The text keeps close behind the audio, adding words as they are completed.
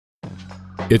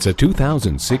It's a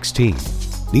 2016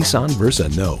 Nissan Versa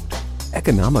Note.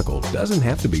 Economical doesn't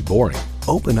have to be boring.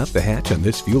 Open up the hatch on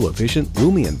this fuel-efficient,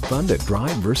 roomy and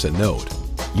fun-to-drive Versa Note.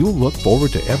 You'll look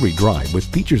forward to every drive with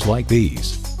features like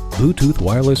these: Bluetooth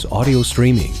wireless audio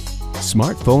streaming,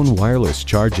 smartphone wireless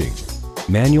charging,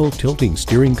 manual tilting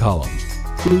steering column,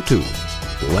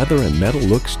 Bluetooth, leather and metal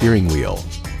look steering wheel,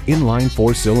 inline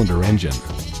 4-cylinder engine,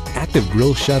 active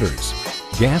grille shutters,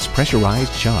 gas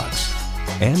pressurized shocks,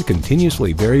 and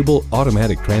continuously variable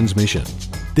automatic transmission.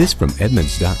 This from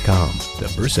Edmunds.com. The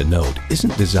Versa Note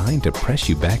isn't designed to press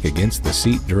you back against the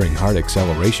seat during hard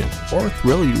acceleration or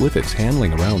thrill you with its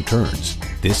handling around turns.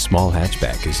 This small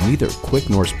hatchback is neither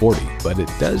quick nor sporty, but it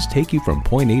does take you from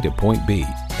point A to point B.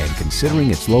 And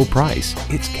considering its low price,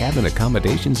 its cabin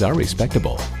accommodations are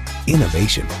respectable.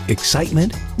 Innovation,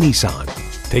 excitement, Nissan.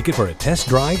 Take it for a test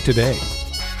drive today.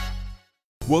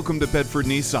 Welcome to Bedford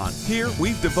Nissan. Here,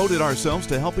 we've devoted ourselves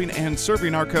to helping and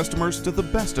serving our customers to the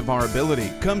best of our ability.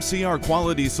 Come see our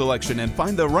quality selection and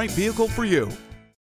find the right vehicle for you.